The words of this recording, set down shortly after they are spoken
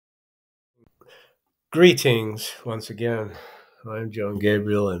Greetings once again. I'm John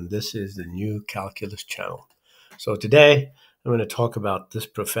Gabriel, and this is the new Calculus channel. So today I'm going to talk about this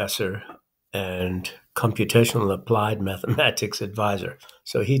professor and computational applied mathematics advisor.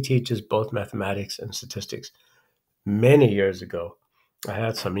 So he teaches both mathematics and statistics. Many years ago, I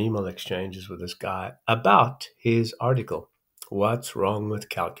had some email exchanges with this guy about his article, What's Wrong with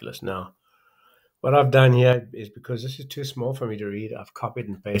Calculus? Now, what I've done here is because this is too small for me to read, I've copied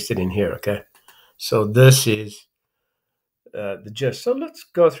and pasted in here, okay? So this is the gist. So let's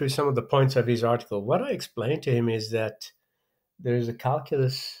go through some of the points of his article. What I explained to him is that there is a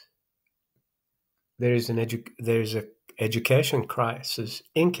calculus, there is a education crisis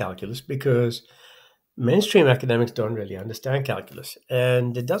in calculus because mainstream academics don't really understand calculus,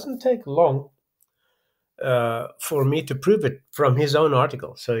 and it doesn't take long for me to prove it from his own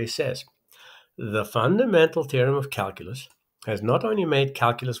article. So he says the fundamental theorem of calculus has not only made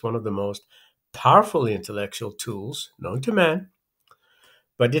calculus one of the most powerful intellectual tools known to man,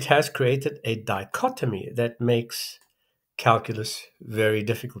 but it has created a dichotomy that makes calculus very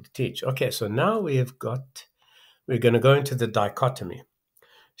difficult to teach. Okay, so now we're going to go into the dichotomy.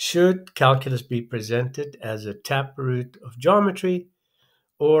 Should calculus be presented as a taproot of geometry,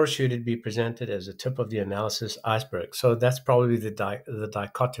 or should it be presented as a tip of the analysis iceberg? So that's probably the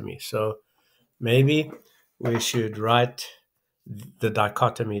dichotomy. So maybe we should write the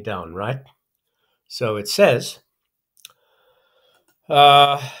dichotomy down, right? So it says,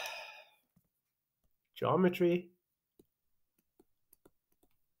 geometry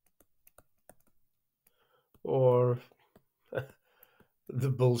or the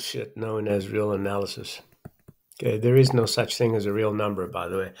bullshit known as real analysis. Okay, there is no such thing as a real number, by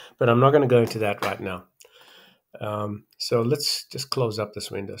the way, but I'm not going to go into that right now. So let's just close up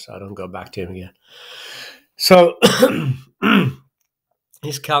this window so I don't go back to him again. So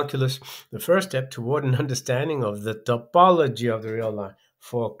his calculus, the first step toward an understanding of the topology of the real line,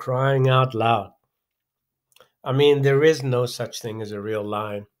 for crying out loud. I mean, there is no such thing as a real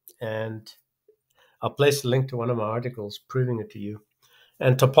line, and I'll place a link to one of my articles proving it to you.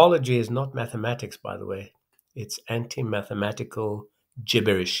 And topology is not mathematics, by the way. It's anti-mathematical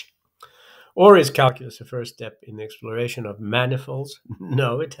gibberish. Or is calculus the first step in the exploration of manifolds?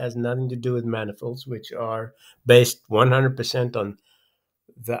 No, it has nothing to do with manifolds, which are based 100% on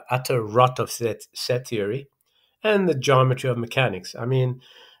the utter rot of set theory and the geometry of mechanics. I mean,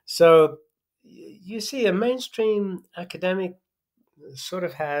 so you see, a mainstream academic sort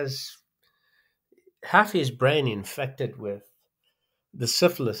of has half his brain infected with the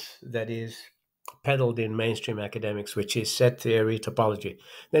syphilis that is peddled in mainstream academics, which is set theory, topology.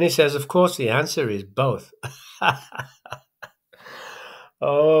 Then he says, of course, the answer is both.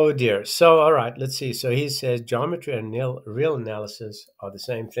 Oh, dear. So, all right, let's see. So he says geometry and real analysis are the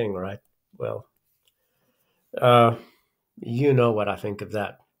same thing, right? Well, you know what I think of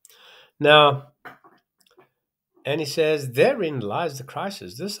that. Now, and he says, therein lies the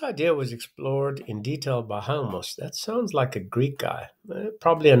crisis. This idea was explored in detail by Homos. That sounds like a Greek guy,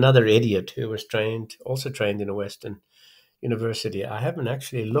 probably another idiot who was also trained in a Western university. I haven't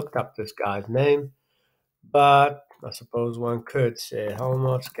actually looked up this guy's name, but I suppose one could say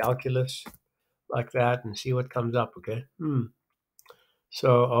Homos, calculus, like that, and see what comes up, okay?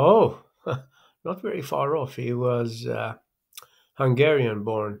 So, not very far off. He was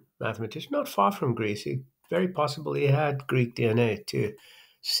Hungarian-born mathematician, not far from Greece. He very possibly had Greek DNA too,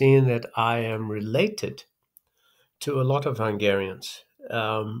 seeing that I am related to a lot of Hungarians.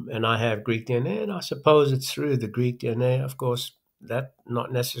 And I have Greek DNA, and I suppose it's through the Greek DNA. Of course, that's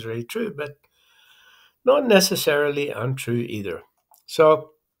not necessarily true, but not necessarily untrue either.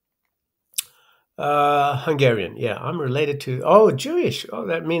 So, Hungarian, yeah, I'm related to, Jewish. Oh,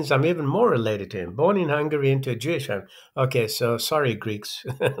 that means I'm even more related to him. Born in Hungary into a Jewish family. Okay, so sorry, Greeks.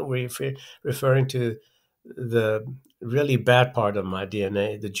 We're referring to the really bad part of my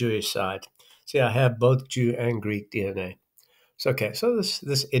DNA, the Jewish side. See, I have both Jew and Greek DNA. So, okay, so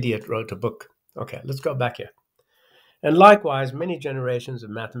this idiot wrote a book. Okay, let's go back here. And likewise, many generations of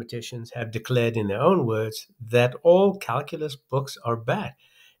mathematicians have declared in their own words that all calculus books are bad.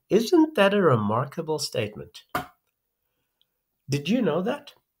 Isn't that a remarkable statement? Did you know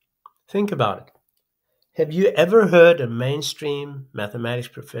that? Think about it. Have you ever heard a mainstream mathematics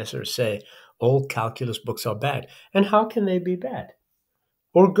professor say all calculus books are bad? And how can they be bad?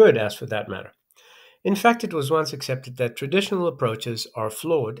 Or good, as for that matter. In fact, it was once accepted that traditional approaches are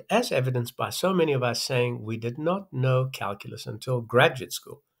flawed, as evidenced by so many of us saying we did not know calculus until graduate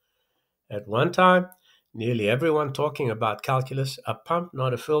school. At one time, nearly everyone talking about calculus, a pump,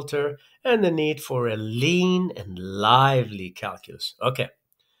 not a filter, and the need for a lean and lively calculus. Okay,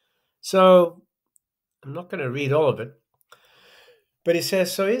 so I'm not going to read all of it, but he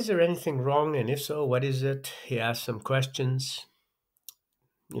says, so is there anything wrong? And if so, what is it? He asks some questions,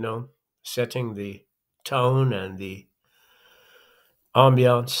 setting the tone and the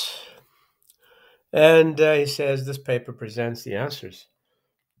ambiance. And he says this paper presents the answers.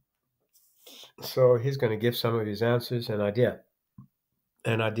 So he's going to give some of his answers and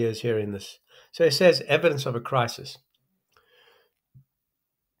ideas here in this. So he says evidence of a crisis.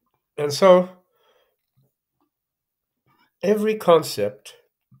 And so every concept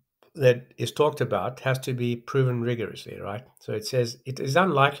that is talked about has to be proven rigorously, right? So it says it is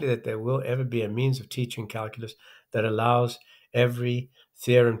unlikely that there will ever be a means of teaching calculus that allows every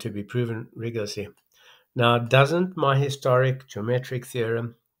theorem to be proven rigorously. Now, doesn't my historic geometric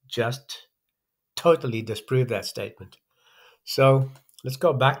theorem just totally disprove that statement? So let's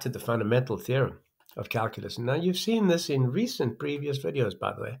go back to the fundamental theorem of calculus. Now, you've seen this in recent previous videos,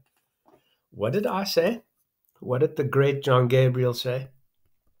 by the way. What did I say? What did the great John Gabriel say?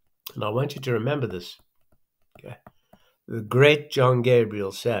 And I want you to remember this. Okay. The great John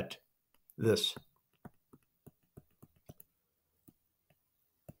Gabriel said this.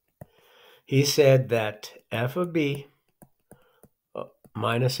 He said that f of b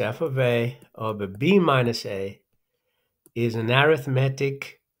minus f of a over b minus a is an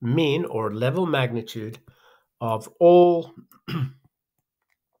arithmetic mean or level magnitude of all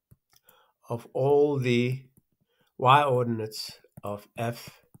the y-ordinates of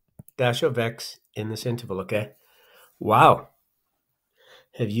f dash of x in this interval, okay? Wow.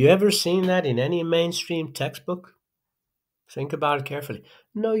 Have you ever seen that in any mainstream textbook? Think about it carefully.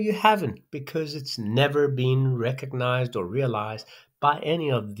 No, you haven't, because it's never been recognized or realized by any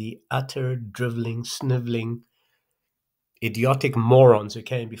of the utter driveling, sniveling, idiotic morons who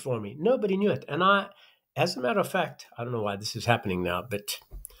came before me. Nobody knew it. And as a matter of fact, I don't know why this is happening now, but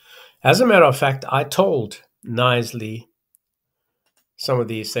as a matter of fact, I told Knisley some of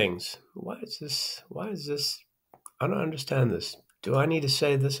these things. Why is this? I don't understand this. Do I need to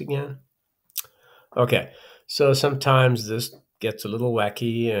say this again? Okay, so sometimes this gets a little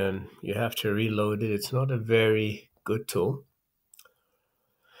wacky and you have to reload it. It's not a very good tool.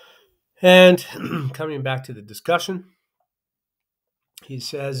 And coming back to the discussion, he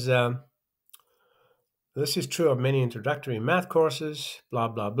says, this is true of many introductory math courses, blah,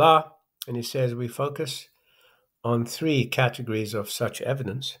 blah, blah. And he says we focus on 3 categories of such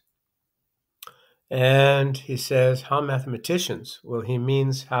evidence. And he says how mathematicians, well, he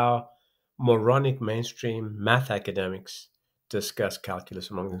means how moronic mainstream math academics discuss calculus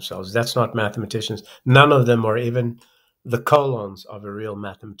among themselves. That's not mathematicians. None of them are even the colons of a real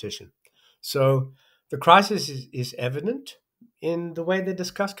mathematician. So the crisis is evident in the way they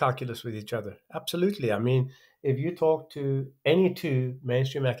discuss calculus with each other. Absolutely. I mean, if you talk to any 2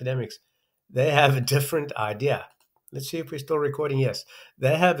 mainstream academics, they have a different idea. Let's see if we're still recording. Yes,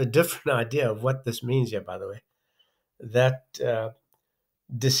 they have a different idea of what this means here, by the way. That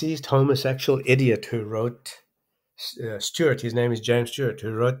deceased homosexual idiot who wrote, Stewart, his name is James Stewart,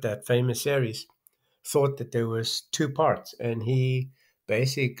 who wrote that famous series, thought that there was 2 parts. And he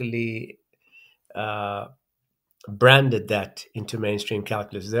basically branded that into mainstream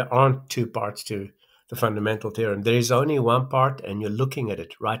calculus. There aren't 2 parts to the fundamental theorem. There is only 1 part, and you're looking at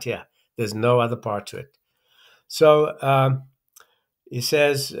it right here. There's no other part to it. So he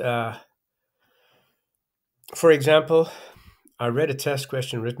says, for example, I read a test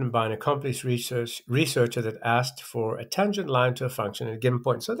question written by an accomplished researcher that asked for a tangent line to a function at a given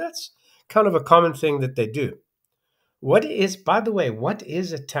point. So that's kind of a common thing that they do. By the way, what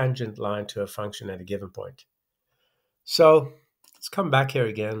is a tangent line to a function at a given point? So let's come back here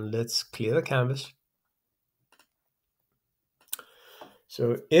again. Let's clear the canvas.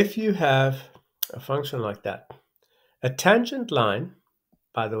 So if you have a function like that, a tangent line,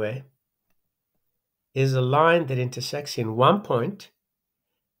 by the way, is a line that intersects in one point,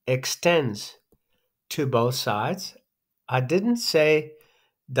 extends to both sides. I didn't say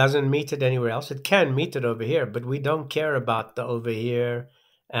doesn't meet it anywhere else. It can meet it over here, but we don't care about the over here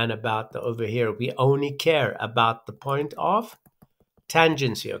and about the over here. We only care about the point of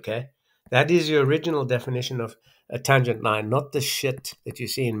tangency, okay? That is the original definition of a tangent line, not the shit that you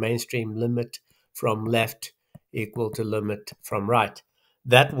see in mainstream limit from left equal to limit from right.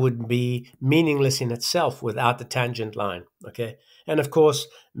 That would be meaningless in itself without the tangent line, okay? And of course,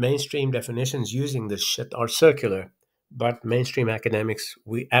 mainstream definitions using this shit are circular, but mainstream academics,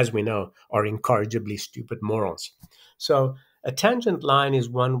 as we know, are incorrigibly stupid morons. So a tangent line is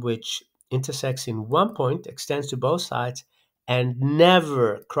one which intersects in one point, extends to both sides, and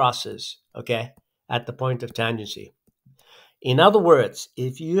never crosses, okay, at the point of tangency. In other words,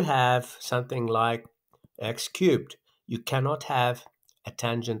 if you have something like x cubed. You cannot have a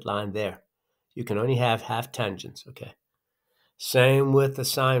tangent line there. You can only have half tangents, okay? Same with the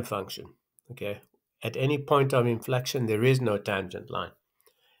sine function, okay? At any point of inflection, there is no tangent line.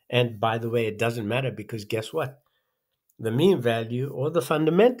 And by the way, it doesn't matter because guess what? The mean value, or the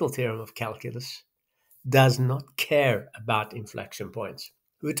fundamental theorem of calculus, does not care about inflection points.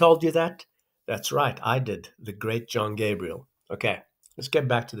 Who told you that? That's right, I did, the great John Gabriel. Okay, let's get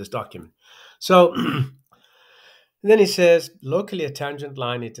back to this document. So then he says, locally a tangent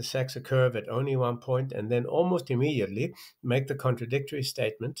line intersects a curve at only one point, and then almost immediately make the contradictory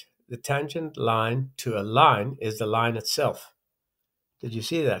statement, the tangent line to a line is the line itself. Did you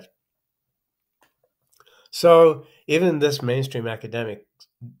see that? So even this mainstream academic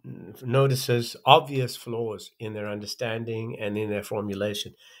notices obvious flaws in their understanding and in their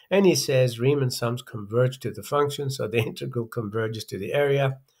formulation. And he says Riemann sums converge to the function, so the integral converges to the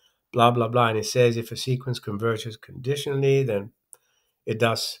area, blah, blah, blah. And he says if a sequence converges conditionally, then it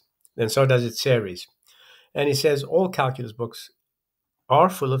does, then so does its series. And he says all calculus books are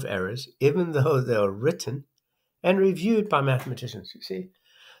full of errors, even though they are written and reviewed by mathematicians, you see.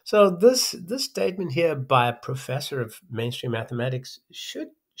 So this statement here by a professor of mainstream mathematics should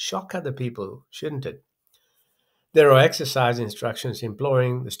shock other people, shouldn't it? There are exercise instructions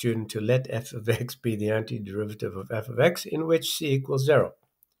imploring the student to let f of x be the antiderivative of f of x in which c equals 0.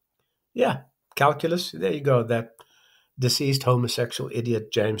 Yeah, calculus, there you go, that deceased homosexual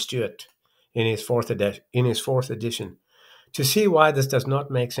idiot James Stewart in his fourth edition. To see why this does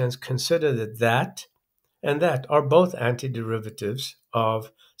not make sense, consider that that and that are both antiderivatives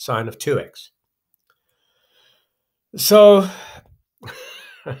of sine of 2x. So,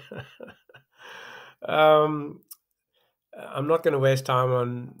 I'm not going to waste time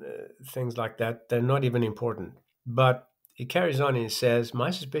on things like that. They're not even important. But he carries on and he says,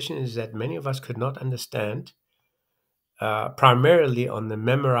 my suspicion is that many of us could not understand primarily on the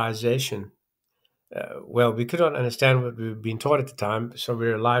memorization. Well, we could not understand what we were being taught at the time, so we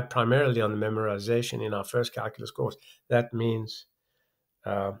relied primarily on the memorization in our first calculus course. That means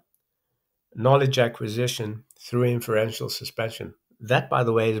knowledge acquisition through inferential suspension. That, by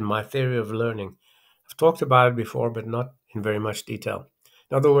the way, is my theory of learning. I've talked about it before, but not in very much detail.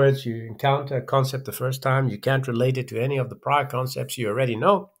 In other words, you encounter a concept the first time, you can't relate it to any of the prior concepts you already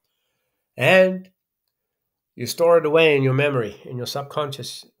know, and you store it away in your memory, in your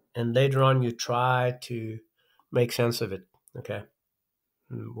subconscious, and later on you try to make sense of it, okay?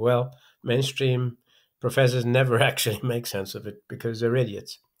 Well, mainstream professors never actually make sense of it because they're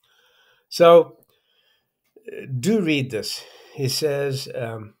idiots. So do read this. He says,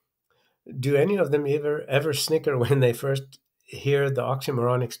 do any of them ever snicker when they first hear the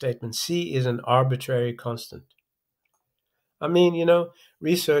oxymoronic statement, C is an arbitrary constant? I mean,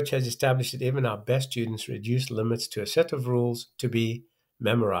 research has established that even our best students reduce limits to a set of rules to be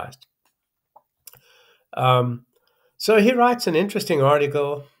memorized. So he writes an interesting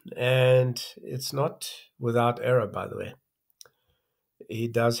article, and it's not without error, by the way. He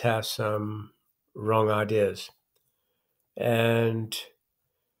does have some wrong ideas. And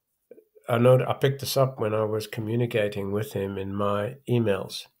I know I picked this up when I was communicating with him in my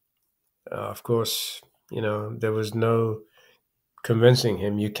emails. Of course, there was no convincing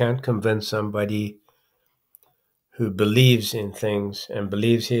him. You can't convince somebody who believes in things and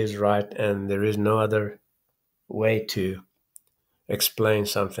believes he is right, and there is no other way to explain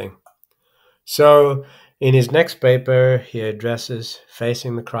something. So in his next paper, he addresses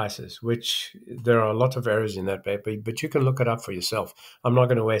facing the crisis, which there are a lot of errors in that paper, but you can look it up for yourself. I'm not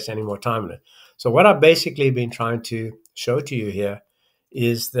going to waste any more time on it. So what I've basically been trying to show to you here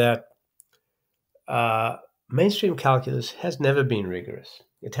is that mainstream calculus has never been rigorous.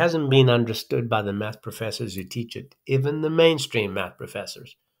 It hasn't been understood by the math professors who teach it, even the mainstream math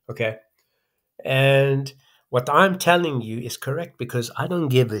professors, okay? And what I'm telling you is correct because I don't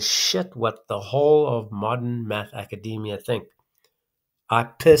give a shit what the whole of modern math academia think. I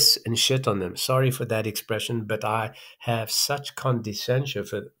piss and shit on them. Sorry for that expression, but I have such condescension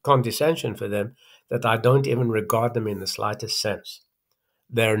for them that I don't even regard them in the slightest sense.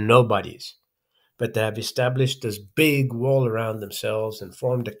 They're nobodies, but they have established this big wall around themselves and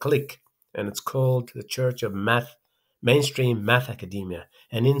formed a clique, and it's called the Church of Math, Mainstream Math Academia.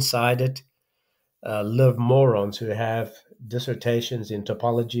 And inside it, live morons who have dissertations in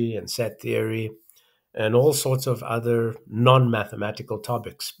topology and set theory and all sorts of other non-mathematical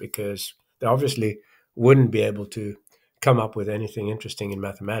topics because they obviously wouldn't be able to come up with anything interesting in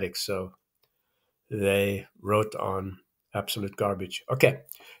mathematics. So they wrote on absolute garbage. Okay,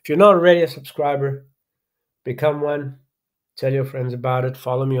 if you're not already a subscriber, become one. Tell your friends about it.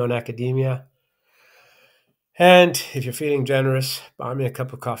 Follow me on Academia. And if you're feeling generous, buy me a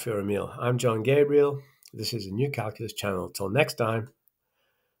cup of coffee or a meal. I'm John Gabriel. This is a new calculus channel. Till next time,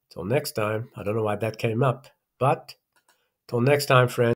 I don't know why that came up, but till next time, friends.